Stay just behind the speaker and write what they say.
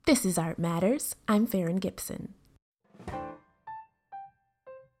This is Art Matters. I'm Farron Gibson.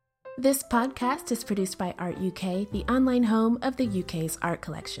 This podcast is produced by Art UK, the online home of the UK's art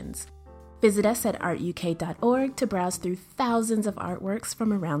collections. Visit us at artuk.org to browse through thousands of artworks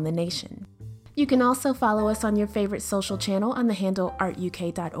from around the nation. You can also follow us on your favorite social channel on the handle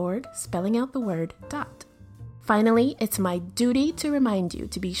artuk.org, spelling out the word dot. Finally, it's my duty to remind you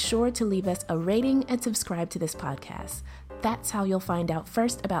to be sure to leave us a rating and subscribe to this podcast. That's how you'll find out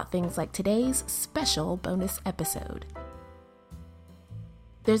first about things like today's special bonus episode.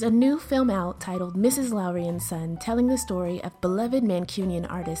 There's a new film out titled Mrs. Lowry and Son, telling the story of beloved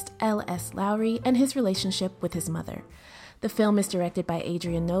Mancunian artist L.S. Lowry and his relationship with his mother. The film is directed by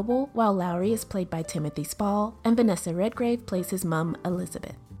Adrian Noble, while Lowry is played by Timothy Spall, and Vanessa Redgrave plays his mum,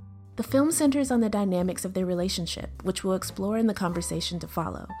 Elizabeth. The film centers on the dynamics of their relationship, which we'll explore in the conversation to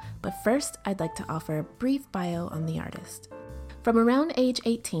follow. But first, I'd like to offer a brief bio on the artist. From around age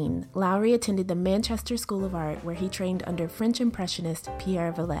 18, Lowry attended the Manchester School of Art, where he trained under French Impressionist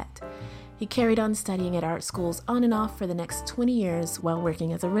Pierre Villette. He carried on studying at art schools on and off for the next 20 years while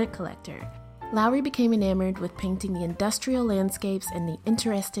working as a rent collector. Lowry became enamored with painting the industrial landscapes and the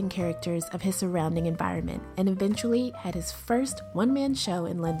interesting characters of his surrounding environment, and eventually had his first one-man show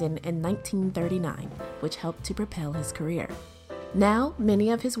in London in 1939, which helped to propel his career. Now, many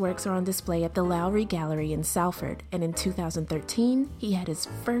of his works are on display at the Lowry Gallery in Salford, and in 2013, he had his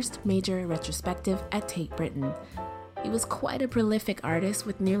first major retrospective at Tate Britain. He was quite a prolific artist,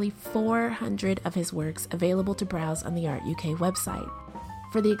 with nearly 400 of his works available to browse on the Art UK website.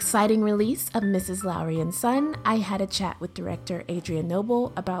 For the exciting release of Mrs. Lowry and Son, I had a chat with director Adrian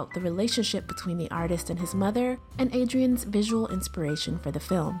Noble about the relationship between the artist and his mother, and Adrian's visual inspiration for the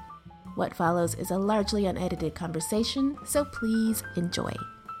film. What follows is a largely unedited conversation, so please enjoy.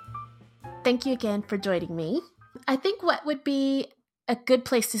 Thank you again for joining me. I think what would be a good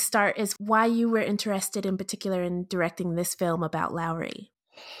place to start is why you were interested in particular in directing this film about Lowry.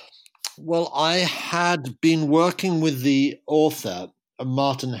 Well, I had been working with the author,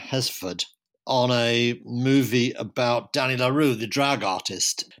 Martin Hesford, on a movie about Danny LaRue, the drag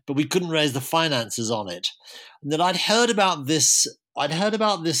artist, but we couldn't raise the finances on it. And then I'd heard about this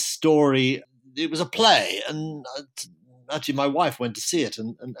story. It was a play, and actually my wife went to see it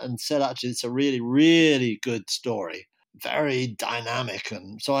and said, actually, it's a really, really good story, very dynamic.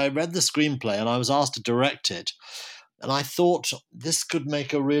 And so I read the screenplay and I was asked to direct it. And I thought this could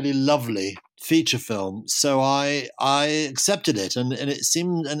make a really lovely feature film. So I accepted it, and it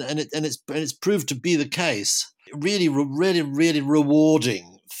seemed and it's proved to be the case. Really, really, really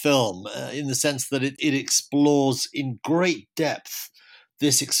rewarding film in the sense that it explores in great depth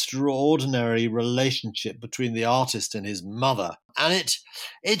this extraordinary relationship between the artist and his mother, and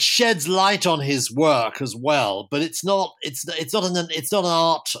it sheds light on his work as well. But it's not a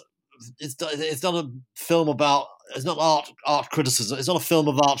film of art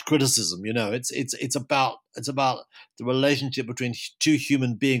criticism. You know, it's about the relationship between two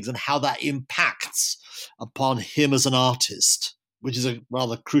human beings and how that impacts upon him as an artist, which is a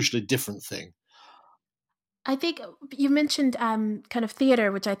rather crucially different thing. I think you mentioned kind of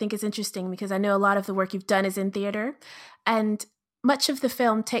theater, which I think is interesting because I know a lot of the work you've done is in theater, and much of the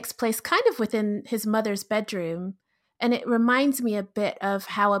film takes place kind of within his mother's bedroom, and it reminds me a bit of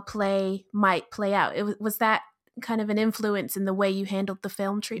how a play might play out. Was that kind of an influence in the way you handled the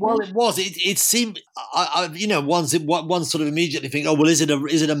film treatment? Well, it was. It seemed, one sort of immediately think, oh, well, is it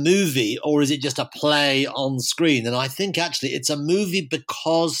a movie or is it just a play on screen? And I think actually it's a movie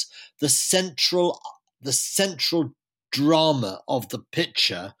because the central drama of the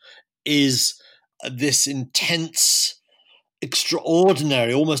picture is this intense,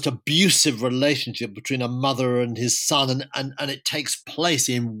 extraordinary, almost abusive relationship between a mother and his son, and it takes place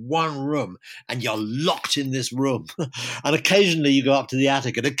in one room, and you're locked in this room. And occasionally you go up to the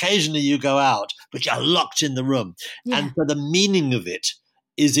attic, and occasionally you go out, but you're locked in the room. Yeah. And so the meaning of it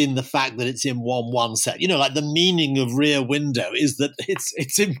is in the fact that it's in one set. You know, like the meaning of Rear Window is that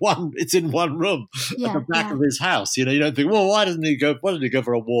it's in one room at the back of his house. You know, you don't think, well, why didn't he go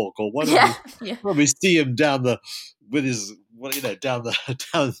for a walk, or why don't we see him down the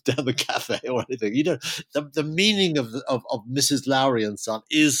cafe or anything. You know, the meaning of Mrs. Lowry and Son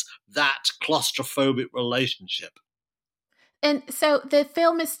is that claustrophobic relationship. And so the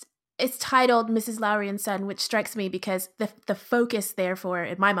film it's titled Mrs. Lowry and Son, which strikes me because the focus, therefore,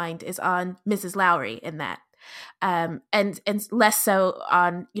 in my mind, is on Mrs. Lowry in that, and less so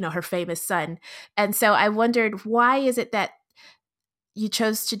on her famous son. And so I wondered, why is it that you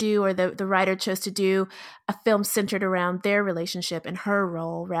chose to do, or the writer chose to do, a film centered around their relationship and her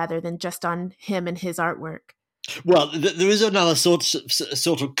role rather than just on him and his artwork? Well, there is another sort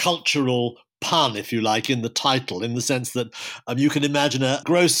of cultural pun, if you like, in the title, in the sense that you can imagine a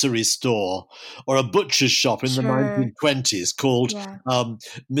grocery store or a butcher's shop in the Sure. 1920s called Yeah.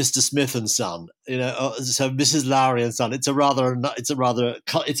 Mr. Smith and Son. So Mrs. Lowry and Son. It's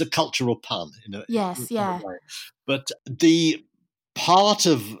a cultural pun, Yes, in a yeah. way. But the part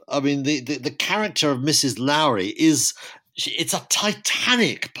of, I mean, the character of Mrs. Lowry it's a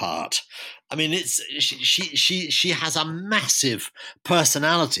titanic part. I mean, she has a massive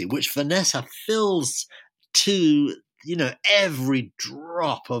personality, which Vanessa fills to every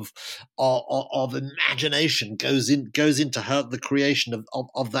drop of imagination goes into the creation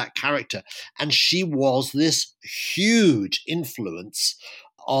of that character, and she was this huge influence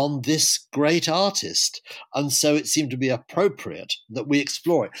on this great artist, and so it seemed to be appropriate that we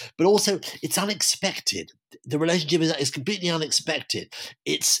explore it. But also, it's unexpected. The relationship is completely unexpected.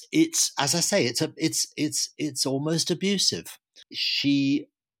 It's as I say, it's almost abusive. She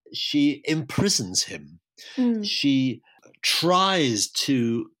imprisons him. Mm. She tries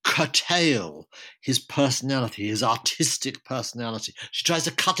to curtail his personality, his artistic personality. She tries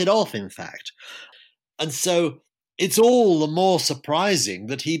to cut it off, in fact. And so it's all the more surprising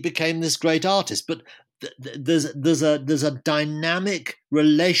that he became this great artist. But there's a dynamic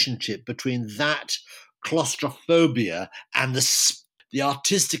relationship between that claustrophobia and the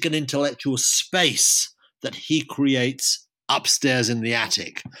artistic and intellectual space that he creates upstairs in the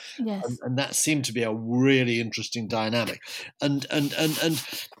attic. Yes. And that seemed to be a really interesting dynamic. And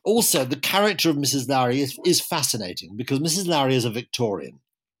also the character of Mrs. Lowry is fascinating, because Mrs. Lowry is a Victorian.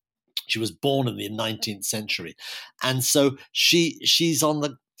 She was born in the 19th century, and so she's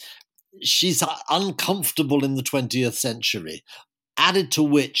uncomfortable in the 20th century. Added to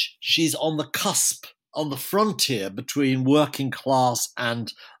which, she's on the cusp, on the frontier between working class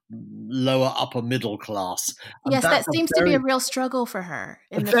and lower upper middle class. And Yes, that that's seems to be a real struggle for her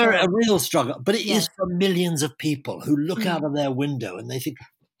in the a film. real struggle. But it is Yes. for millions of people who look out Mm. of their window and they think,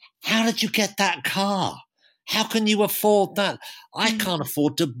 how did you get that car? How can you afford that? I can't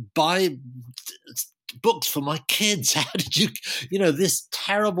afford to buy books for my kids. How did you, this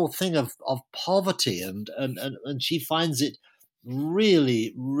terrible thing of poverty, and she finds it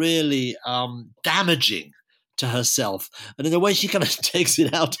really, really damaging to herself, and in a way she kind of takes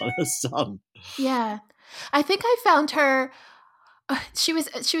it out on her son. Yeah. I think I found her she was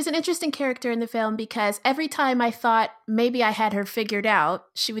an interesting character in the film, because every time I thought maybe I had her figured out,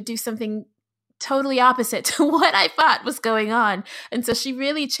 she would do something totally opposite to what I thought was going on. And so she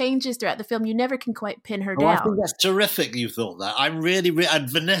really changes throughout the film. You never can quite pin her Oh, I think down. that's terrific. You thought that. I'm really, and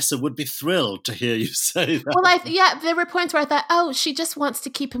Vanessa would be thrilled to hear you say that. Well, there were points where I thought, oh, she just wants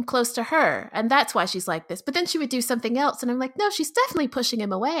to keep him close to her, and that's why she's like this. But then she would do something else, and I'm like, no, she's definitely pushing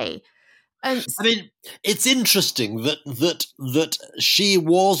him away. And I mean, it's interesting that she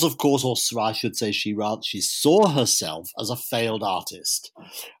was, of course, or I should say, she saw herself as a failed artist,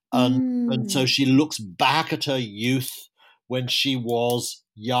 and so she looks back at her youth when she was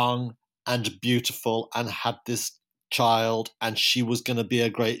young and beautiful and had this child, and she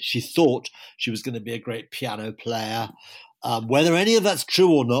thought she was going to be a great piano player. Whether any of that's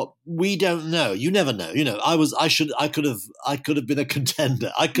true or not, we don't know. You never know. I could have been a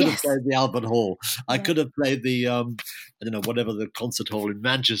contender. I could have played the Albert Hall. I could have played the, I don't know, whatever the concert hall in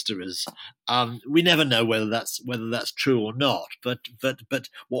Manchester is. We never know whether that's true or not. But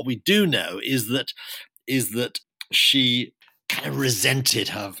what we do know is that she kind of resented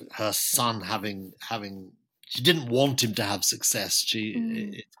her son having. She didn't want him to have success.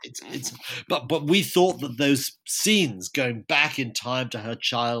 But we thought that those scenes going back in time to her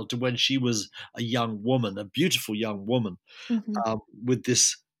child, to when she was a young woman, a beautiful young woman, with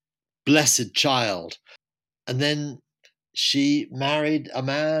this blessed child, and then she married a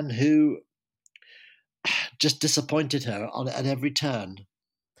man who just disappointed her at every turn,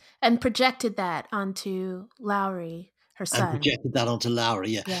 and projected that onto Lowry, her son. And projected that onto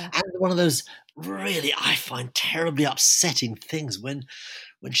Lowry, yeah. And one of those really, I find, terribly upsetting things when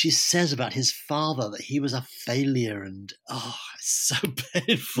she says about his father that he was a failure, and it's so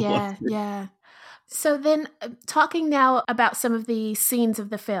painful. Yeah. So then, talking now about some of the scenes of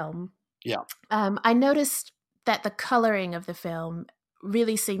the film, I noticed that the coloring of the film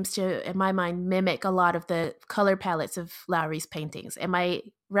really seems to, in my mind, mimic a lot of the color palettes of Lowry's paintings. Am I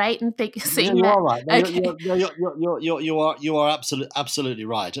right in seeing you that? are right. You are absolutely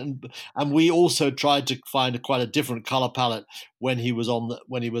right. And we also tried to find quite a different color palette when he was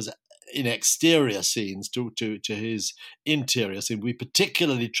in exterior scenes to his interior scene. We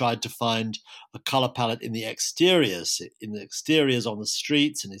particularly tried to find a color palette in the exteriors on the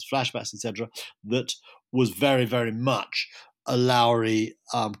streets and his flashbacks, etc., that was very, very much a Lowry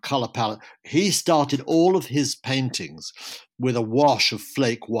color palette. He started all of his paintings with a wash of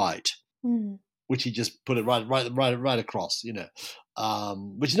flake white, which he just put it right across,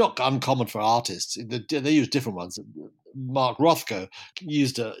 which is not uncommon for artists. They use different ones. Mark Rothko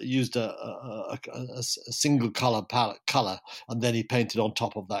used a single color color, and then he painted on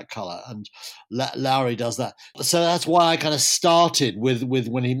top of that color. And Lowry does that. So that's why I kind of started with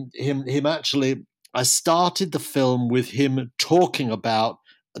when him actually. I started the film with him talking about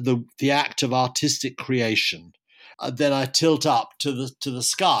the act of artistic creation. Then I tilt up to the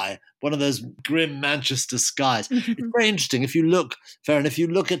sky, one of those grim Manchester skies. It's very interesting. If you look, Farron, if you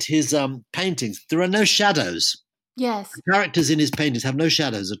look at his paintings, there are no shadows. Yes. The characters in his paintings have no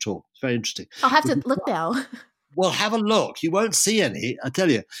shadows at all. It's very interesting. I'll have to look now. Well, have a look. You won't see any, I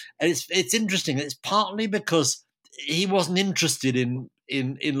tell you. And it's interesting. It's partly because he wasn't interested in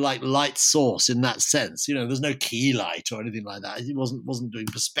like light source in that sense. There's no key light or anything like that. He wasn't doing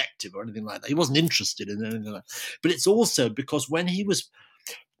perspective or anything like that. He wasn't interested in anything like that. But it's also because when he was,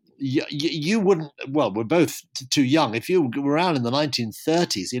 you wouldn't, well, we're both too young. If you were around in the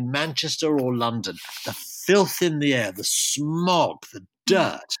 1930s in Manchester or London, the filth in the air, the smog, the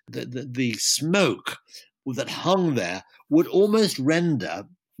dirt, the smoke that hung there would almost render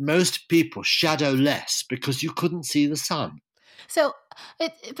most people shadowless because you couldn't see the sun. So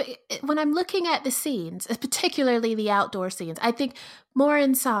when I'm looking at the scenes, particularly the outdoor scenes, I think more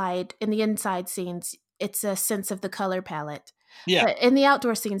in the inside scenes, it's a sense of the color palette. Yeah. But in the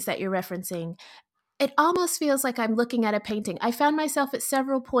outdoor scenes that you're referencing, it almost feels like I'm looking at a painting. I found myself at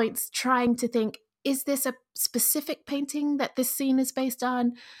several points trying to think, is this a specific painting that this scene is based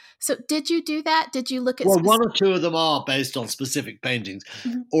on? So did you do that? Did you look at... Well, one or two of them are based on specific paintings,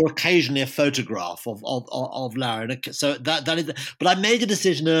 or occasionally a photograph of Lowry. So that is... But I made a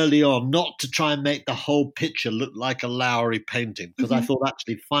decision early on not to try and make the whole picture look like a Lowry painting, because I thought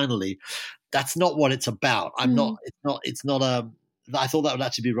actually, finally, that's not what it's about. It's not a... I thought that would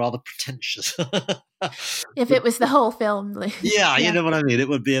actually be rather pretentious. If it was the whole film. Yeah, you know what I mean? It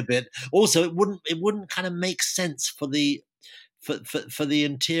would be a bit... Also, it wouldn't kind of make sense for the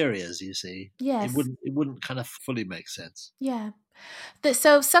interiors, you see. Yes. It wouldn't kind of fully make sense. Yeah.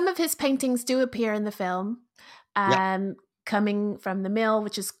 So some of his paintings do appear in the film. Coming from the Mill,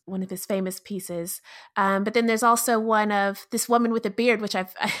 which is one of his famous pieces. But then there's also one of this woman with a beard, which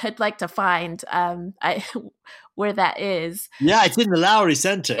I'd like to find where that is. Yeah, it's in the Lowry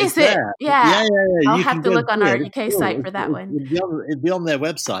Centre. Is it's it? There. Yeah. I'll have to look on our UK site for that one. It'd be on their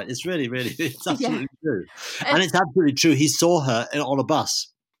website. It's really, really, it's absolutely true. And it's absolutely true. He saw her on a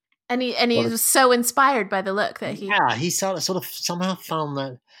bus. And he was so inspired by the look that he... Yeah, he sort of somehow found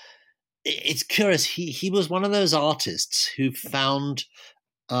that... It's curious. He was one of those artists who found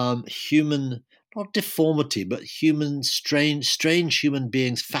human, not deformity, but strange human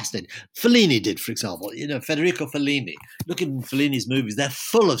beings fascinating. Fellini did, for example. Federico Fellini. Look at Fellini's movies; they're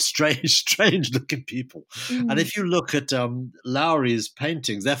full of strange-looking people. And if you look at Lowry's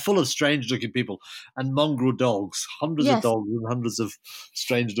paintings, they're full of strange-looking people and mongrel dogs. Hundreds of dogs and hundreds of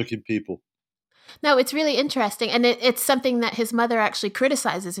strange-looking people. No, it's really interesting. And it's something that his mother actually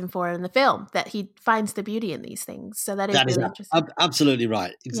criticizes him for in the film, that he finds the beauty in these things. So that is really interesting. Absolutely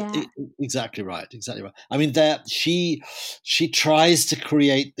right. Exactly right. Exactly right. I mean, she tries to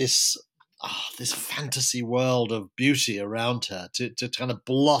create this fantasy world of beauty around her to kind of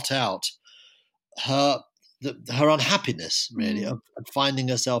blot out her unhappiness, really, of finding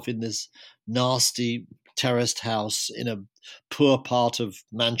herself in this nasty terraced house in a poor part of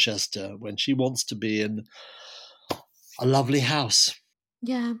Manchester when she wants to be in a lovely house.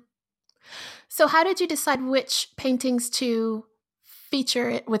 Yeah. So how did you decide which paintings to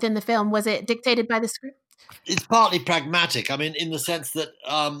feature within the film? Was it dictated by the script? It's partly pragmatic. I mean, in the sense that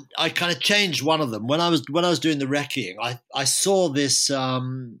I kind of changed one of them. When I was doing the recceing, I saw this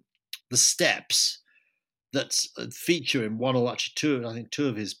the steps that feature in one or actually two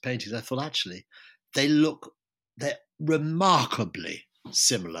of his paintings. I thought, actually, they're remarkably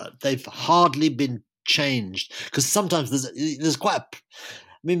similar. They've hardly been changed, because sometimes there's quite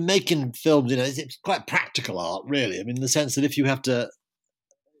making films, it's quite practical art, really. I mean, in the sense that if you have to,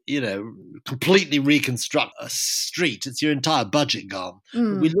 completely reconstruct a street, it's your entire budget gone.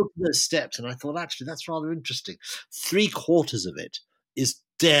 But we looked at those steps and I thought, actually, that's rather interesting. 3/4 of it is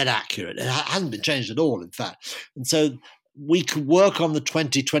dead accurate. It hasn't been changed at all, in fact. And so we could work on the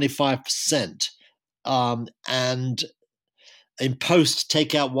 20-25%. And in post,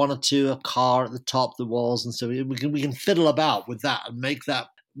 take out one or two, a car at the top, the walls, and so we can fiddle about with that and make that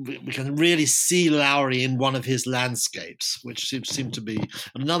we can really see Lowry in one of his landscapes, which seemed to be,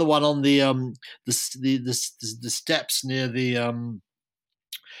 and another one on the steps near the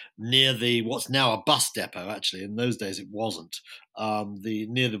what's now a bus depot. Actually, in those days it wasn't.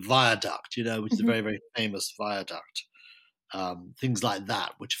 Near the viaduct, which is a very, very famous viaduct. Things like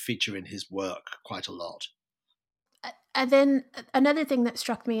that, which feature in his work quite a lot. And then another thing that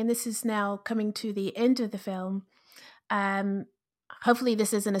struck me, and this is now coming to the end of the film, hopefully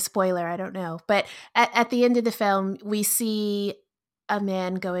this isn't a spoiler, I don't know, but at the end of the film, we see a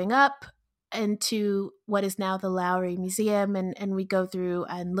man going up into what is now the Lowry Museum, and we go through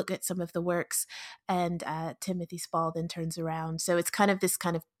and look at some of the works, and Timothy Spall then turns around. So it's kind of this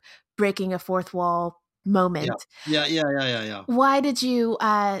kind of breaking a fourth wall moment. Yeah. Why did you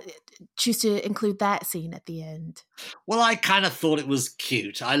choose to include that scene at the end? Well, I kind of thought it was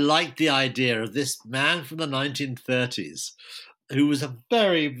cute. I liked the idea of this man from the 1930s who was a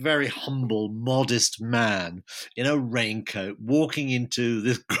very, very humble, modest man in a raincoat walking into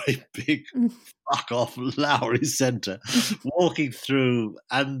this great big fuck-off Lowry Centre, walking through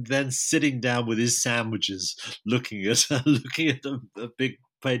and then sitting down with his sandwiches, looking at a big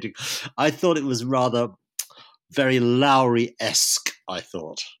painting. I thought it was rather very Lowry-esque, I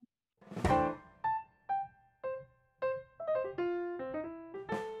thought.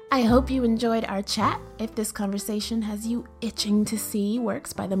 I hope you enjoyed our chat. If this conversation has you itching to see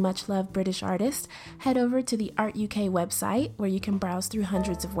works by the much-loved British artist, head over to the Art UK website where you can browse through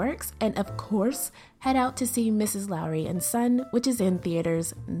hundreds of works, and of course, head out to see Mrs. Lowry and Son, which is in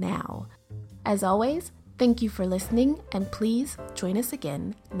theaters now. As always, thank you for listening, and please join us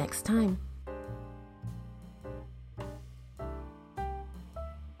again next time.